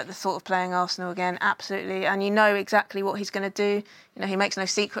lips at the thought of playing Arsenal again, absolutely. And you know exactly what he's going to do. You know, he makes no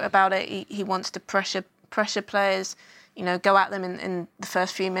secret about it. He wants to pressure players, you know, go at them in the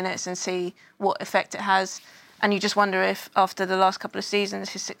first few minutes and see what effect it has. And you just wonder if, after the last couple of seasons,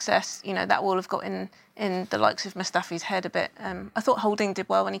 his success, you know, that will have got in the likes of Mustafi's head a bit. I thought Holding did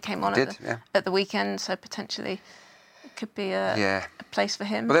well when he came on at the weekend, so potentially it could be a place for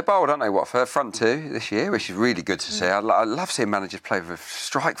him. Well, they're bold, aren't they, Watford? Front two this year, which is really good to see. I love seeing managers play with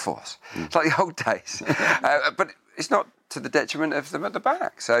strike force. It's like the old days. But it's not to the detriment of them at the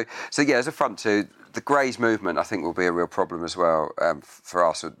back. So yeah, as a front two, the Grays movement, I think, will be a real problem as well for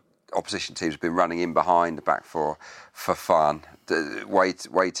us. Opposition teams have been running in behind the back four for fun,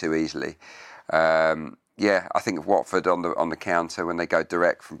 way too easily. I think Watford on the counter, when they go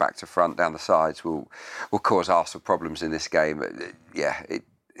direct from back to front down the sides, will cause Arsenal problems in this game.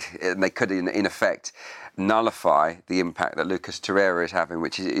 And they could in effect nullify the impact that Lucas Torreira is having,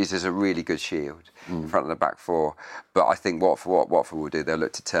 which is a really good shield in front of the back four. But I think what Watford will do, they'll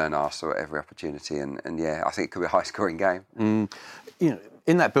look to turn Arsenal at every opportunity, and I think it could be a high-scoring game. You know,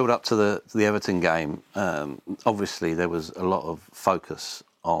 in that build-up to the Everton game, obviously there was a lot of focus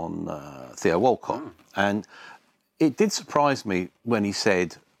on Theo Walcott. And it did surprise me when he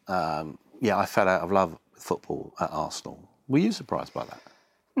said, I fell out of love with football at Arsenal. Were you surprised by that?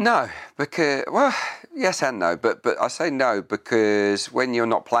 No, because, well, yes and no. But I say no because when you're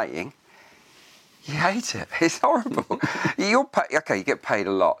not playing, you hate it. It's horrible. You get paid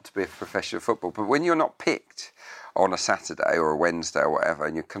a lot to be a professional football, but when you're not picked on a Saturday or a Wednesday or whatever,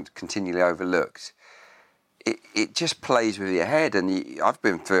 and you're continually overlooked, it just plays with your head. And I've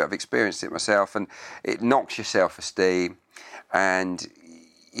been through it, I've experienced it myself, and it knocks your self-esteem. And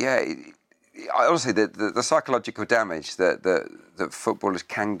honestly, the psychological damage that footballers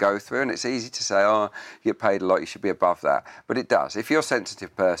can go through, and it's easy to say, you get paid a lot, you should be above that. But it does. If you're a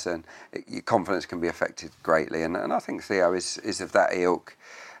sensitive person, your confidence can be affected greatly. And I think Theo is of that ilk.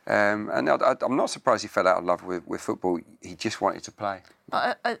 And I'm not surprised he fell out of love with football. He just wanted to play.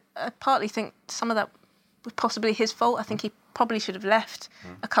 I partly think some of that was possibly his fault. I think he probably should have left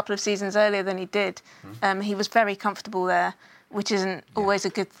a couple of seasons earlier than he did. He was very comfortable there, which isn't always a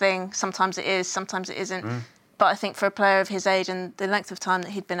good thing. Sometimes it is, sometimes it isn't. But I think for a player of his age and the length of time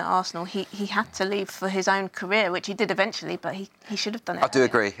that he'd been at Arsenal, he had to leave for his own career, which he did eventually, but he should have done it. I do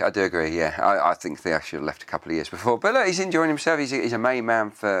agree, yeah. I think Theo should have left a couple of years before. But look, he's enjoying himself. He's a main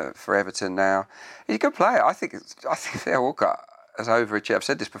man for Everton now. He's a good player. I think Theo Walcott has overachieved. I've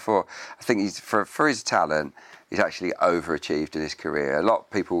said this before. I think he's for his talent, he's actually overachieved in his career. A lot of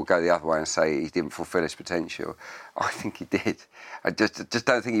people will go the other way and say he didn't fulfil his potential. I think he did. I just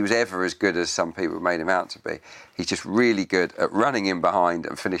don't think he was ever as good as some people made him out to be. He's just really good at running in behind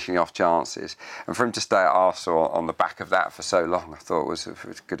and finishing off chances. And for him to stay at Arsenal on the back of that for so long, I thought was a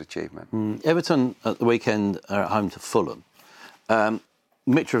good achievement. Everton at the weekend are at home to Fulham.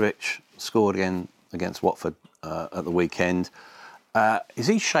 Mitrovic scored again against Watford at the weekend. Is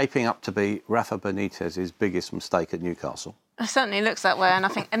he shaping up to be Rafa Benitez's biggest mistake at Newcastle? It certainly looks that way, and I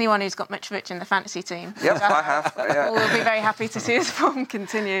think anyone who's got Mitrovic in the fantasy team I have. will be very happy to see his form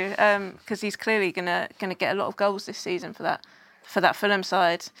continue, because he's clearly going to get a lot of goals this season for that Fulham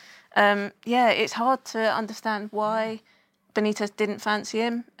side. It's hard to understand why Benitez didn't fancy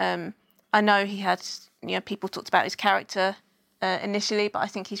him. I know he had, people talked about his character initially, but I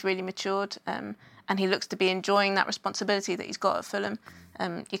think he's really matured. And he looks to be enjoying that responsibility that he's got at Fulham.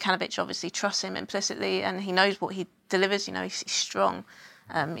 Jokanovic obviously trusts him implicitly, and he knows what he delivers. He's strong,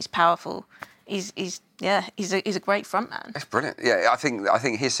 he's powerful. He's a great front man. It's brilliant. Yeah, I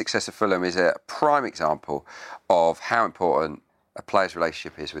think his success at Fulham is a prime example of how important a player's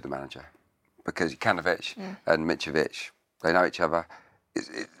relationship is with the manager, because Jokanovic and Mitrovic, they know each other.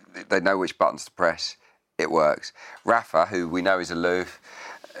 They know which buttons to press. It works. Rafa, who we know is aloof,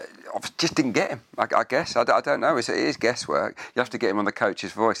 just didn't get him, I guess. I don't know. It is guesswork. You have to get him on the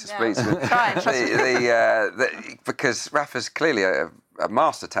coach's voice to speak to him. Because Rafa's clearly a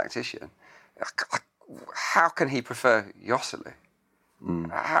master tactician. How can he prefer Joselu?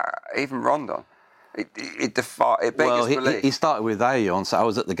 Even Rondon? It beggars belief. He started with Ayew I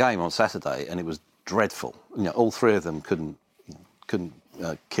was at the game on Saturday, and it was dreadful. All three of them couldn't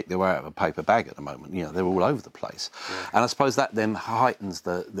kick their way out of a paper bag at the moment. They're all over the place. Yeah. And I suppose that then heightens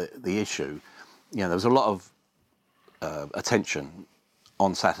the issue. There was a lot of attention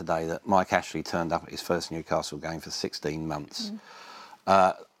on Saturday that Mike Ashley turned up at his first Newcastle game for 16 months.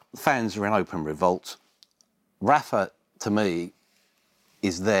 Fans are in open revolt. Rafa, to me,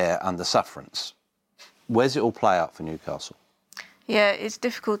 is there under sufferance. Where's it all play out for Newcastle? Yeah, it's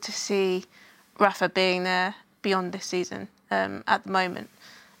difficult to see Rafa being there beyond this season at the moment.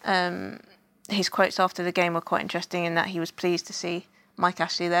 His quotes after the game were quite interesting in that he was pleased to see Mike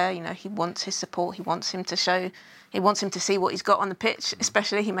Ashley there. You know, he wants his support. He wants him to see what he's got on the pitch,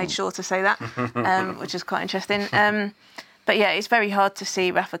 especially. He made sure to say that, which is quite interesting. But yeah, it's very hard to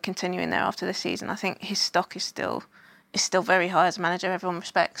see Rafa continuing there after this season. I think his stock is still very high as a manager. Everyone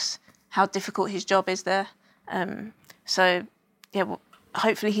respects how difficult his job is there. So, yeah, well,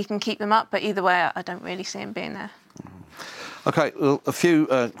 hopefully he can keep them up. But either way, I don't really see him being there. OK, well, a few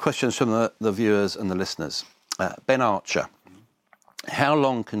questions from the viewers and the listeners. Ben Archer, how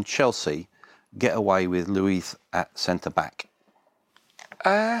long can Chelsea get away with Luiz at centre-back?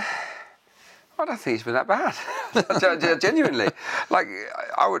 I don't think it's been that bad. Genuinely. Like,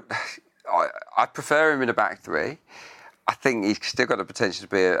 I prefer him in a back three. I think he's still got the potential to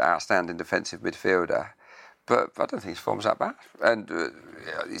be an outstanding defensive midfielder. But I don't think his form's that bad. And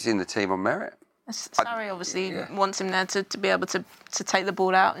he's in the team on merit. Sarri obviously wants him there to be able to take the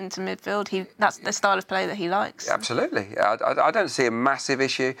ball out into midfield. That's the style of play that he likes. Absolutely. I don't see a massive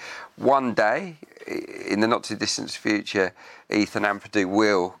issue. One day, in the not-too-distant future, Ethan Ampadu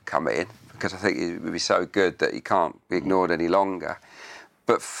will come in, because I think he would be so good that he can't be ignored any longer.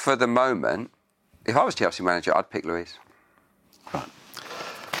 But for the moment, if I was Chelsea manager, I'd pick Luiz. Right.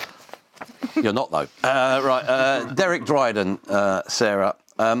 You're not, though. Derek Dryden, Sarah.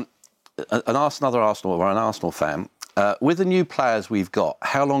 Another Arsenal fan. With the new players we've got,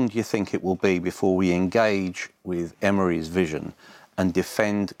 how long do you think it will be before we engage with Emery's vision and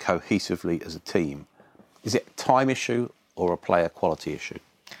defend cohesively as a team? Is it a time issue or a player quality issue?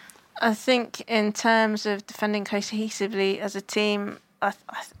 I think in terms of defending cohesively as a team, I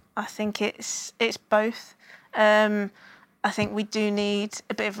think it's both. I think we do need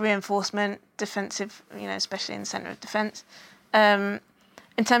a bit of reinforcement, defensive, especially in the centre of defence.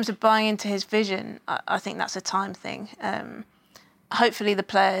 In terms of buying into his vision, I think that's a time thing. Hopefully the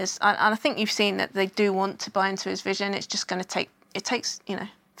players, and I think you've seen that they do want to buy into his vision. It's just going to take,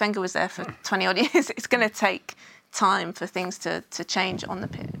 Wenger was there for 20 odd years. It's going to take time for things to change on the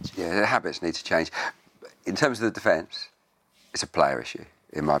pitch. Yeah, the habits need to change. In terms of the defence, it's a player issue,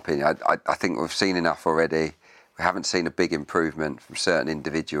 in my opinion. I think we've seen enough already. We haven't seen a big improvement from certain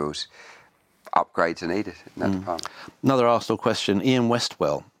individuals. Upgrades are needed in that department. Another Arsenal question. Ian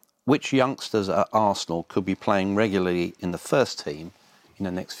Westwell. Which youngsters at Arsenal could be playing regularly in the first team in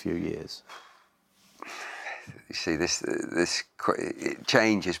the next few years? You see, this it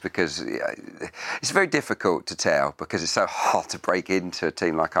changes because it's very difficult to tell because it's so hard to break into a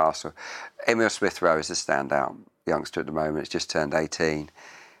team like Arsenal. Emile Smith-Rowe is a standout youngster at the moment. He's just turned 18.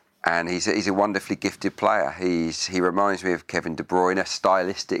 And he's a wonderfully gifted player. He reminds me of Kevin De Bruyne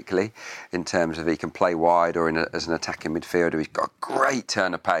stylistically, in terms of he can play wide or as an attacking midfielder. He's got a great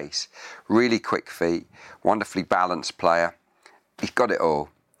turn of pace, really quick feet, wonderfully balanced player. He's got it all.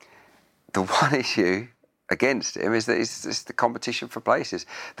 The one issue against him is that it's the competition for places.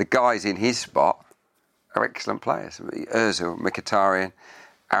 The guys in his spot are excellent players. Ozil, Mkhitaryan,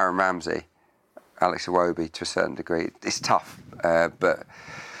 Aaron Ramsey, Alex Iwobi to a certain degree. It's tough, but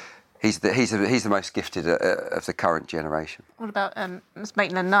he's the most gifted of the current generation. What about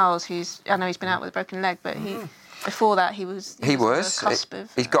Maitland-Niles, I know he's been out with a broken leg, but before that he was on the cusp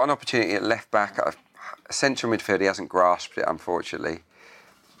of... He's got an opportunity at left-back, a central midfield. He hasn't grasped it, unfortunately.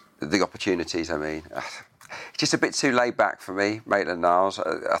 The opportunities, I mean. Just a bit too laid back for me, Maitland-Niles.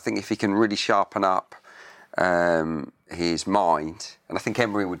 I think if he can really sharpen up his mind, and I think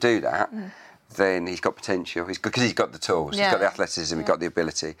Emery will do that, then he's got potential. Because he's got the tools, he's got the athleticism, he's got the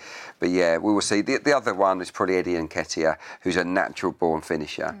ability. But yeah, we will see. The other one is probably Eddie Nketiah, who's a natural-born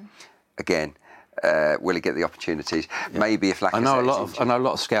finisher. Again, will he get the opportunities? Yeah. Maybe if Lacazette... I know a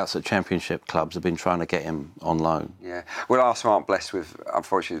lot of scouts at Championship clubs have been trying to get him on loan. Yeah. Well, Arsenal aren't blessed with,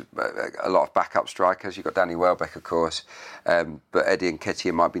 unfortunately, a lot of backup strikers. You've got Danny Welbeck, of course, but Eddie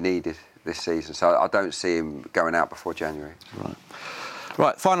Nketiah might be needed this season. So I don't see him going out before January.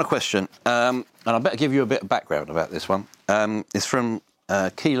 Right, final question, and I better give you a bit of background about this one. It's from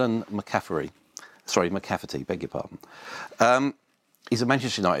Keelan McCafferty, beg your pardon. He's a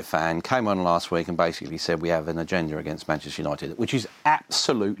Manchester United fan, came on last week and basically said we have an agenda against Manchester United, which is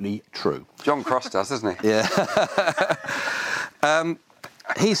absolutely true. John Cross does, doesn't he? Yeah.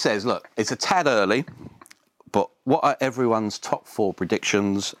 He says, look, it's a tad early, but what are everyone's top 4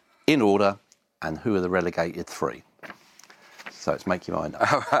 predictions in order, and who are the relegated 3? So it's make your mind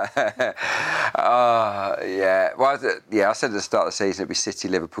up. Yeah. Well, I said at the start of the season it'd be City,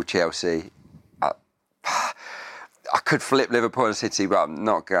 Liverpool, Chelsea. I could flip Liverpool and City, but I'm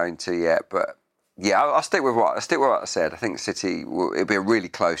not going to yet. But yeah, I'll stick with what I said. I think City it'll be a really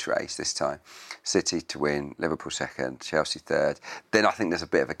close race this time. City to win, Liverpool second, Chelsea third. Then I think there's a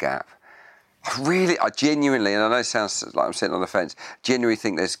bit of a gap. I genuinely, and I know it sounds like I'm sitting on the fence, genuinely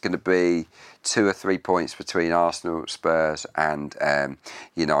think there's going to be 2 or 3 points between Arsenal, Spurs and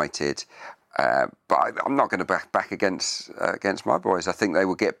United. But I'm not going to back against my boys. I think they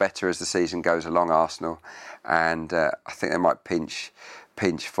will get better as the season goes along, Arsenal. And I think they might pinch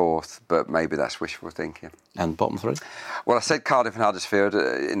fourth, but maybe that's wishful thinking. And bottom 3? Well, I said Cardiff and Huddersfield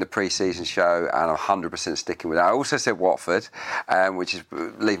in the pre-season show, and I'm 100% sticking with that. I also said Watford, which is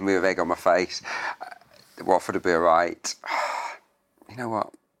leaving me with egg on my face. Watford will be all right. You know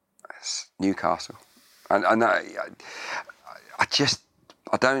what? It's Newcastle. And I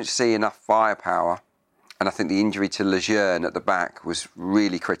don't see enough firepower, and I think the injury to Lejeune at the back was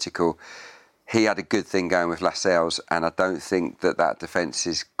really critical. He had a good thing going with Lascelles, and I don't think that defence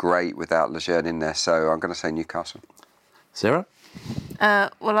is great without Lejeune in there. So I'm going to say Newcastle. Sarah?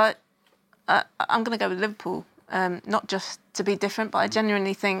 Well, I'm going to go with Liverpool, not just to be different, but I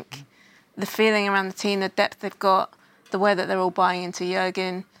genuinely think the feeling around the team, the depth they've got, the way that they're all buying into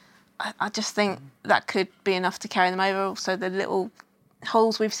Jurgen, I just think that could be enough to carry them over. Also, the little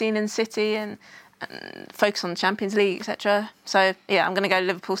holes we've seen in City and focus on the Champions League, etc. So, yeah, I'm going to go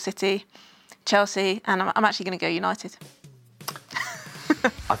Liverpool, City, Chelsea, and I'm actually going to go United.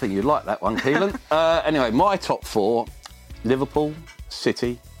 I think you'd like that one, Keelan. Anyway, my top 4, Liverpool,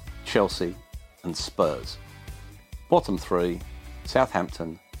 City, Chelsea and Spurs. Bottom 3,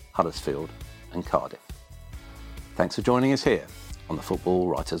 Southampton, Huddersfield and Cardiff. Thanks for joining us here on the Football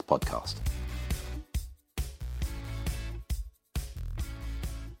Writers Podcast.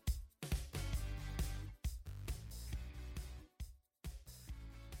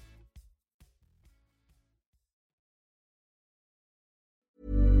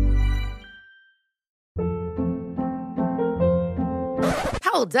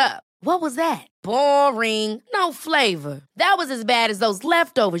 Hold up. What was that? Boring. No flavor. That was as bad as those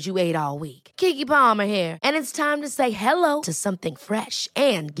leftovers you ate all week. Keke Palmer here, and it's time to say hello to something fresh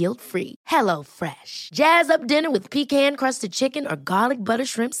and guilt-free. Hello Fresh. Jazz up dinner with pecan-crusted chicken or garlic butter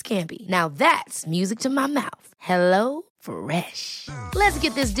shrimp scampi. Now that's music to my mouth. Hello Fresh. Let's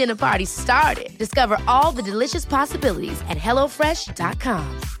get this dinner party started. Discover all the delicious possibilities at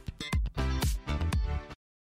HelloFresh.com.